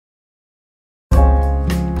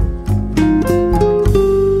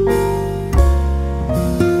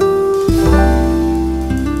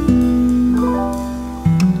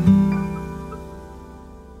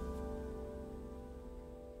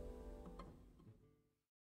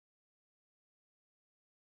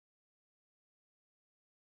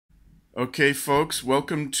Okay, folks,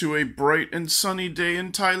 welcome to a bright and sunny day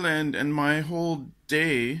in Thailand, and my whole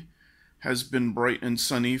day has been bright and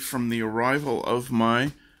sunny from the arrival of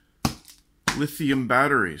my lithium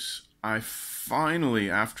batteries. I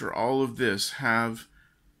finally, after all of this, have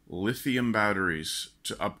lithium batteries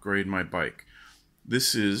to upgrade my bike.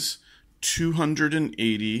 This is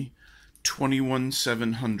 280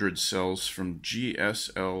 21700 cells from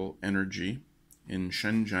GSL Energy in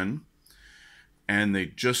Shenzhen. And they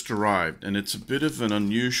just arrived, and it's a bit of an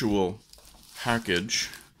unusual package,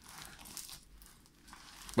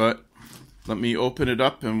 but let me open it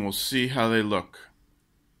up and we'll see how they look.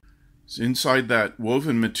 So inside that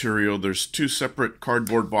woven material there's two separate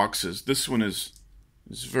cardboard boxes. This one is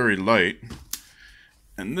very light,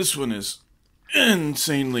 and this one is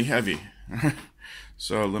insanely heavy.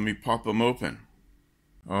 So let me pop them open.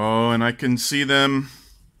 Oh, and I can see them.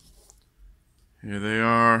 Here they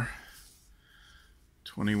are.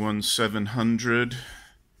 21700. If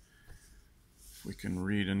we can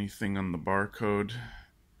read anything on the barcode.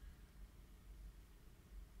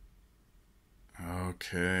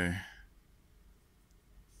 Okay.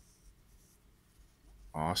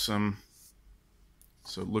 Awesome.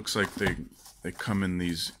 So it looks like they come in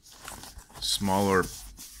these smaller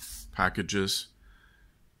packages.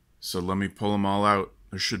 So let me pull them all out.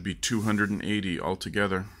 There should be 280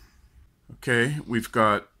 altogether. Okay, we've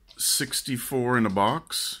got 64 in a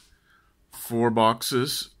box. 4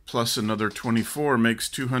 boxes plus another 24 makes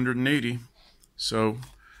 280. So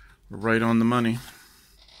we're right on the money.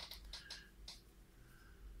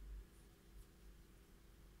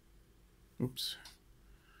 Oops.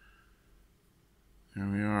 There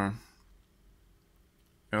we are.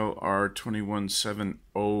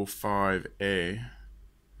 LR21705A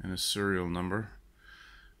and a serial number.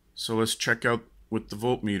 So let's check out with the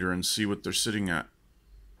voltmeter and see what they're sitting at.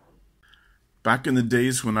 Back in the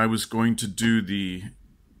days when I was going to do the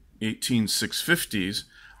 18650s,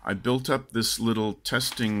 I built up this little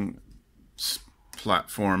testing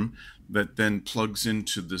platform that then plugs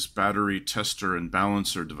into this battery tester and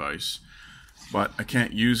balancer device. But I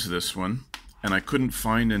can't use this one, and I couldn't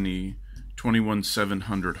find any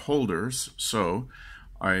 21700 holders, so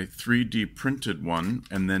I 3D printed one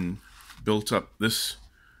and then built up this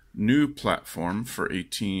new platform for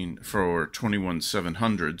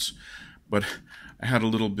 21700s. But I had a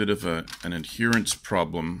little bit of an adherence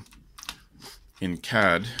problem in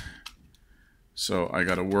CAD, so I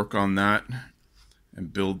got to work on that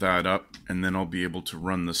and build that up, and then I'll be able to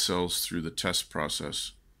run the cells through the test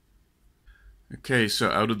process. Okay, so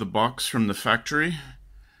out of the box from the factory,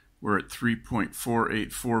 we're at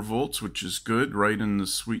 3.484 volts, which is good, right in the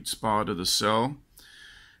sweet spot of the cell.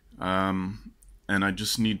 And I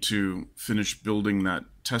just need to finish building that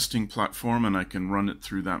testing platform and I can run it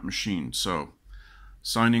through that machine. So,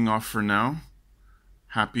 signing off for now.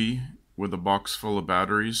 Happy with a box full of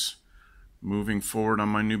batteries. Moving forward on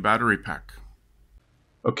my new battery pack.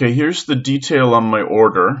 Okay, here's the detail on my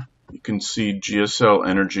order. You can see GSL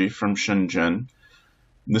Energy from Shenzhen.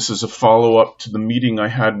 This is a follow-up to the meeting I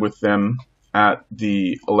had with them at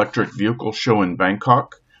the electric vehicle show in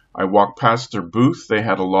Bangkok. I walked past their booth. They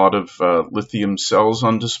had a lot of lithium cells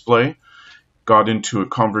on display. Got into a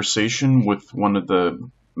conversation with one of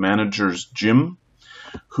the managers, Jim,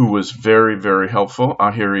 who was very, very helpful.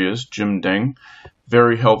 Here he is, Jim Deng.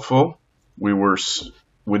 Very helpful. We were,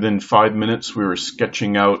 within 5 minutes, we were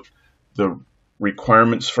sketching out the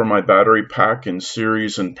requirements for my battery pack in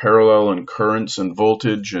series and parallel and currents and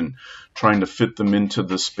voltage and trying to fit them into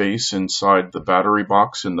the space inside the battery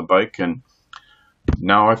box in the bike. And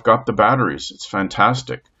now I've got the batteries. It's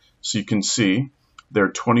fantastic. So you can see they're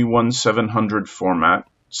 21700 format,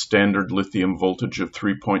 standard lithium voltage of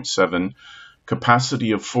 3.7,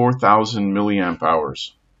 capacity of 4000 milliamp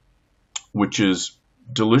hours, which is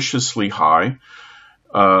deliciously high,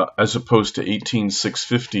 as opposed to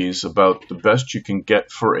 18650s. About the best you can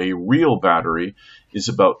get for a real battery is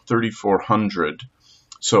about 3400.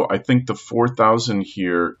 So I think the 4000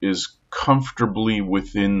 here is comfortably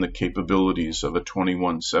within the capabilities of a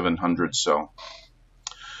 21700 cell.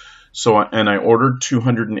 So, and I ordered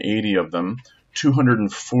 280 of them.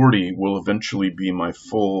 240 will eventually be my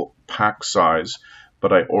full pack size,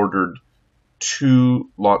 but I ordered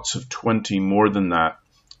 2 lots of 20 more than that,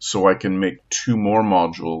 so I can make 2 more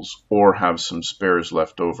modules or have some spares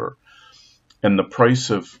left over. And the price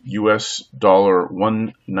of US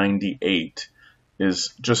 $198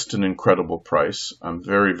 is just an incredible price. I'm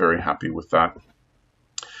very, very happy with that.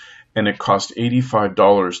 And it cost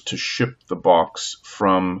 $85 to ship the box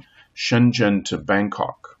from Shenzhen to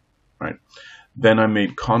Bangkok, right? Then I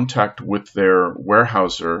made contact with their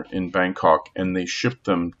warehouser in Bangkok, and they shipped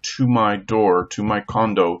them to my door, to my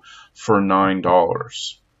condo, for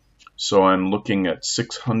 $9. So I'm looking at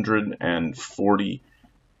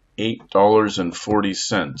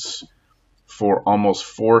 $648.40 for almost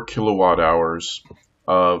 4 kilowatt hours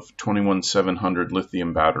of 21700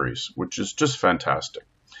 lithium batteries, which is just fantastic.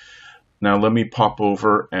 Now let me pop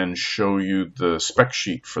over and show you the spec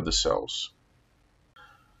sheet for the cells.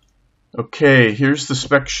 Okay, here's the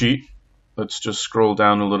spec sheet. Let's just scroll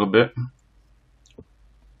down a little bit.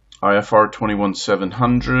 IFR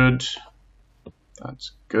 21700,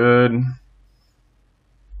 that's good.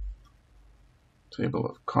 Table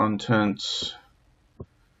of contents.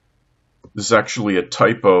 This is actually a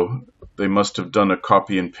typo. They must have done a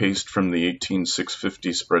copy and paste from the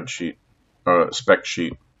 18650 spreadsheet, spec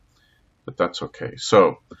sheet, but that's okay.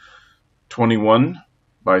 So 21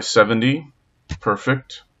 by 70,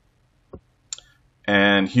 perfect.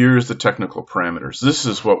 And here's the technical parameters. This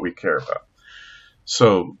is what we care about.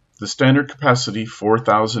 So the standard capacity,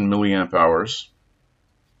 4,000 milliamp hours,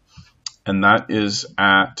 and that is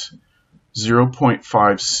at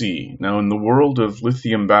 0.5 C. Now in the world of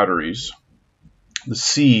lithium batteries, the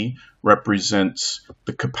C represents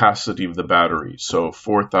the capacity of the battery, so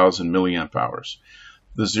 4,000 milliamp hours.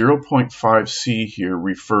 The 0.5 C here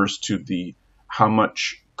refers to how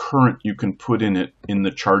much current you can put in it in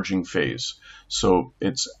the charging phase. So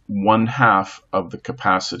it's 1/2 of the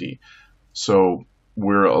capacity. So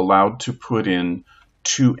we're allowed to put in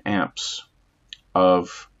 2 amps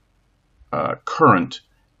of current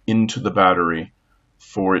into the battery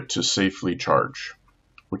for it to safely charge,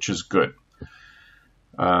 which is good.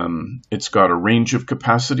 It's got a range of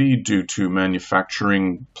capacity due to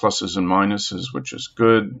manufacturing pluses and minuses, which is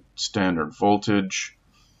good. Standard voltage.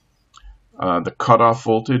 The cutoff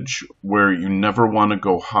voltage, where you never want to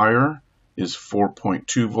go higher, is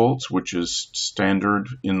 4.2 volts, which is standard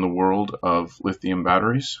in the world of lithium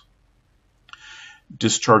batteries.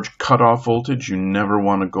 Discharge cutoff voltage, you never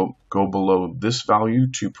want to go below this value,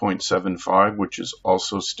 2.75, which is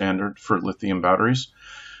also standard for lithium batteries.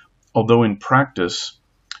 Although in practice,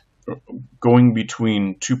 going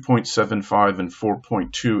between 2.75 and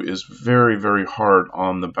 4.2 is very, very hard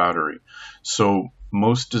on the battery. So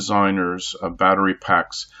most designers of battery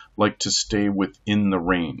packs like to stay within the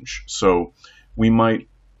range. So I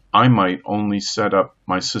might only set up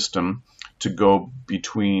my system to go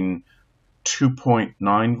between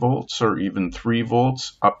 2.9 volts or even 3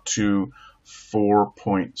 volts up to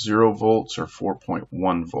 4.0 volts or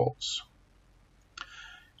 4.1 volts.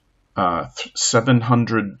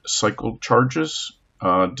 700 cycle charges,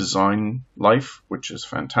 design life, which is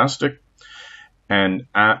fantastic. And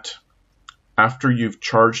after you've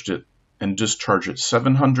charged it and discharged it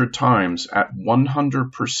 700 times at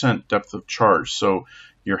 100% depth of charge, so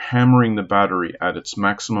you're hammering the battery at its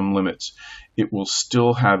maximum limits, it will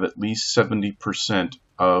still have at least 70%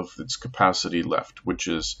 of its capacity left, which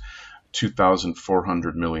is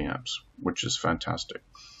 2,400 milliamps, which is fantastic.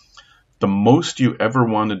 The most you ever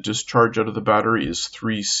want to discharge out of the battery is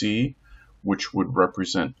 3C, which would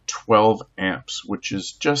represent 12 amps, which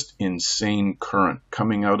is just insane current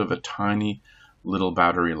coming out of a tiny little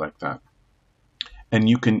battery like that. And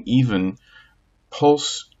you can even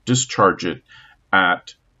pulse discharge it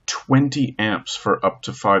at 20 amps for up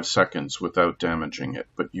to 5 seconds without damaging it.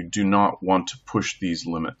 But you do not want to push these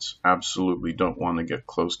limits. Absolutely don't want to get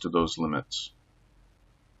close to those limits.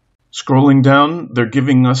 Scrolling down, they're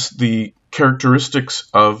giving us the characteristics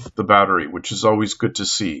of the battery, which is always good to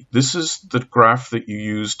see. This is the graph that you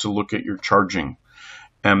use to look at your charging.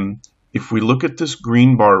 And if we look at this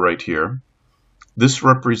green bar right here, this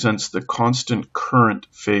represents the constant current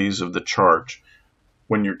phase of the charge.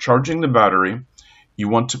 When you're charging the battery, you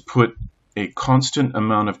want to put a constant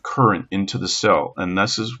amount of current into the cell, and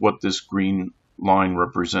this is what this green line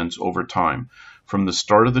represents over time. From the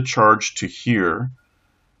start of the charge to here,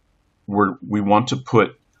 we want to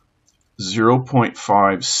put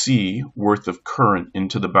 0.5 C worth of current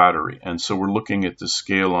into the battery. And so we're looking at the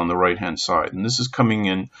scale on the right hand side, and this is coming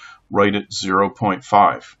in right at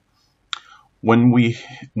 0.5. When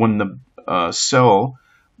the cell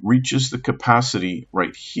reaches the capacity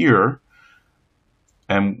right here,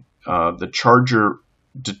 and the charger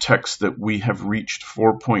detects that we have reached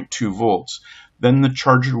 4.2 volts, then the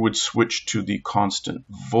charger would switch to the constant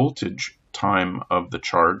voltage time of the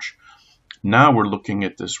charge. Now we're looking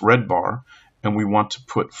at this red bar, and we want to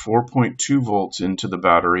put 4.2 volts into the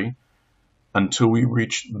battery until we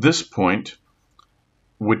reach this point,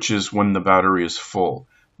 which is when the battery is full.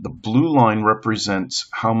 The blue line represents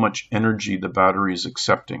how much energy the battery is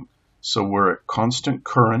accepting. So we're at constant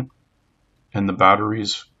current, and the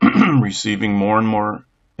battery's receiving more and more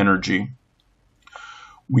energy.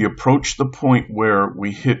 We approach the point where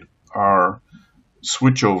we hit our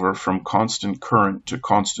switchover from constant current to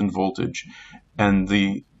constant voltage, and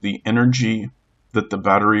the energy that the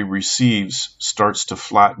battery receives starts to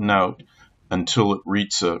flatten out until it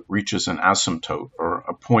reaches an asymptote, or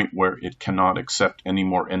a point where it cannot accept any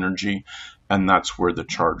more energy, and that's where the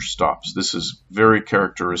charge stops. This is very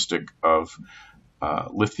characteristic of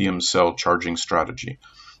lithium cell charging strategy,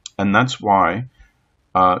 and that's why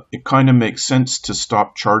it kind of makes sense to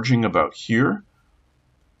stop charging about here,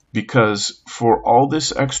 because for all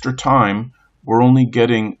this extra time, we're only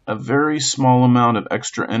getting a very small amount of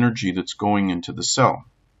extra energy that's going into the cell.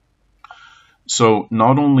 So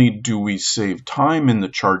not only do we save time in the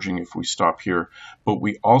charging if we stop here, but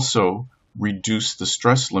we also reduce the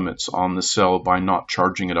stress limits on the cell by not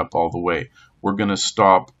charging it up all the way. We're going to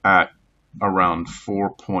stop at around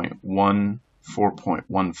 4.1,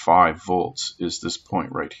 4.15 volts is this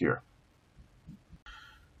point right here.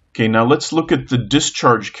 Okay, now let's look at the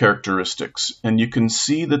discharge characteristics, and you can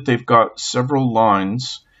see that they've got several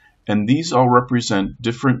lines, and these all represent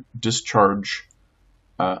different discharge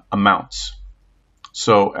amounts.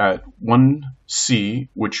 So at 1C,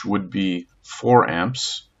 which would be 4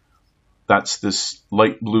 amps, that's this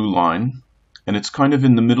light blue line, and it's kind of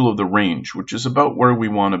in the middle of the range, which is about where we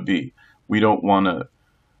want to be. We don't want to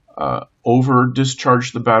over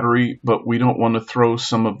discharge the battery, but we don't want to throw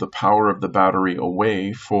some of the power of the battery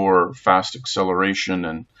away for fast acceleration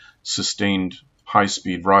and sustained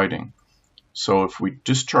high-speed riding. So if we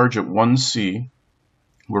discharge at 1C,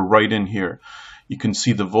 we're right in here. You can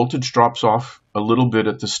see the voltage drops off a little bit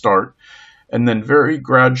at the start and then very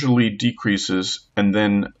gradually decreases, and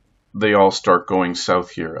then they all start going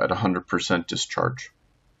south here at 100% discharge.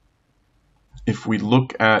 If we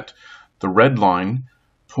look at the red line,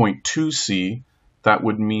 0.2C, that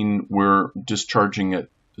would mean we're discharging at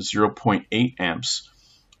 0.8 amps,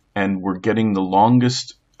 and we're getting the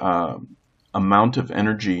longest amount of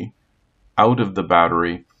energy out of the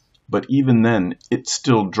battery, but even then it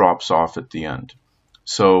still drops off at the end.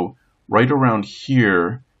 So right around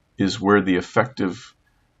here is where the effective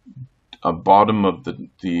bottom of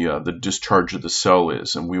the discharge of the cell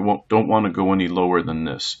is, and we don't want to go any lower than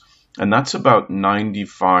this. And that's about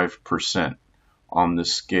 95% on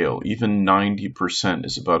this scale. Even 90%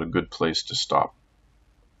 is about a good place to stop.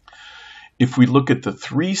 If we look at the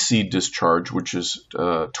 3C discharge, which is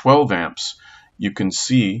 12 amps, you can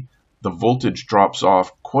see the voltage drops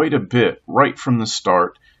off quite a bit right from the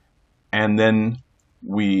start, and then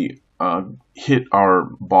we hit our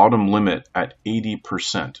bottom limit at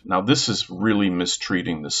 80%. Now this is really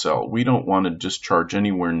mistreating the cell. We don't want to discharge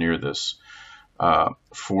anywhere near this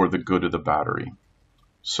for the good of the battery.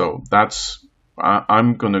 So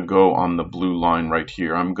I'm going to go on the blue line right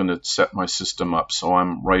here. I'm going to set my system up so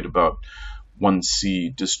I'm right about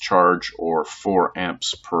 1C discharge, or 4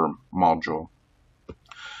 amps per module.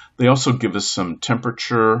 They also give us some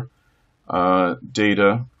temperature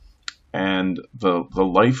data and the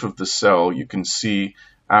life of the cell. You can see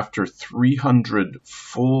after 300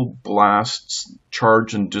 full blasts,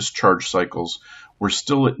 charge and discharge cycles, we're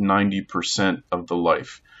still at 90% of the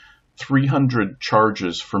life. 300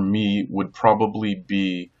 charges for me would probably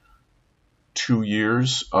be 2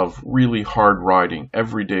 years of really hard riding,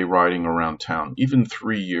 everyday riding around town, even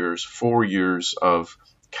 3 years, 4 years of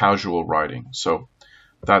casual riding. So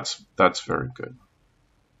that's very good.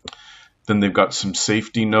 Then they've got some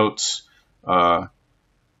safety notes. What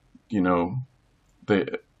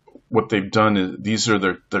they've done is these are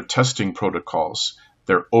their testing protocols,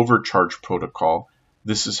 their overcharge protocol.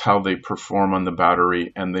 This is how they perform on the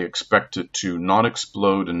battery, and they expect it to not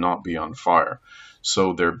explode and not be on fire.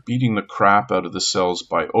 So they're beating the crap out of the cells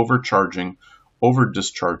by overcharging,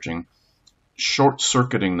 over-discharging,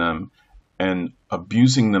 short-circuiting them, and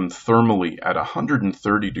abusing them thermally at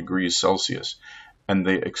 130 degrees Celsius. And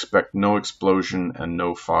they expect no explosion and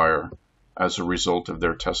no fire as a result of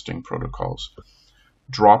their testing protocols.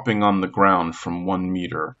 Dropping on the ground from 1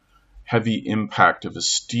 meter, heavy impact of a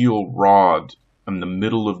steel rod in the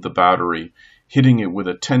middle of the battery, hitting it with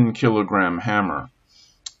a 10-kilogram hammer,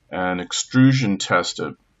 an extrusion test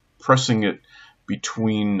of pressing it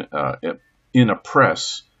between in a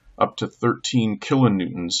press up to 13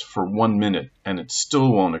 kilonewtons for 1 minute, and it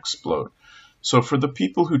still won't explode. So for the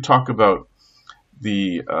people who talk about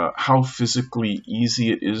how physically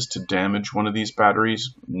easy it is to damage one of these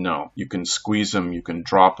batteries, no. You can squeeze them, you can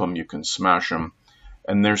drop them, you can smash them,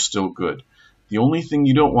 and they're still good. The only thing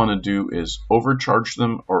you don't want to do is overcharge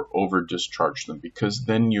them or over-discharge them, because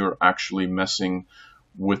then you're actually messing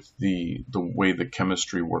with the way the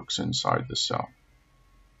chemistry works inside the cell.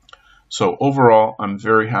 So overall, I'm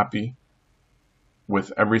very happy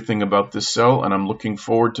with everything about this cell, and I'm looking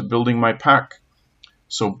forward to building my pack.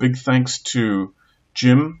 So big thanks to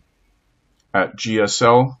Jim at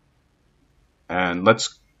GSL, and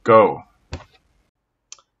let's go.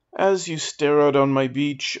 As you stare out on my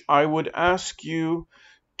beach, I would ask you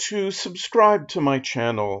to subscribe to my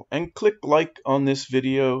channel and click like on this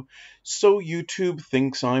video so YouTube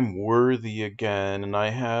thinks I'm worthy again, and I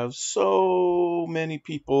have so many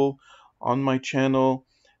people on my channel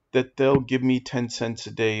that they'll give me 10 cents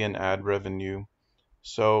a day in ad revenue.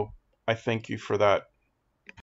 So I thank you for that.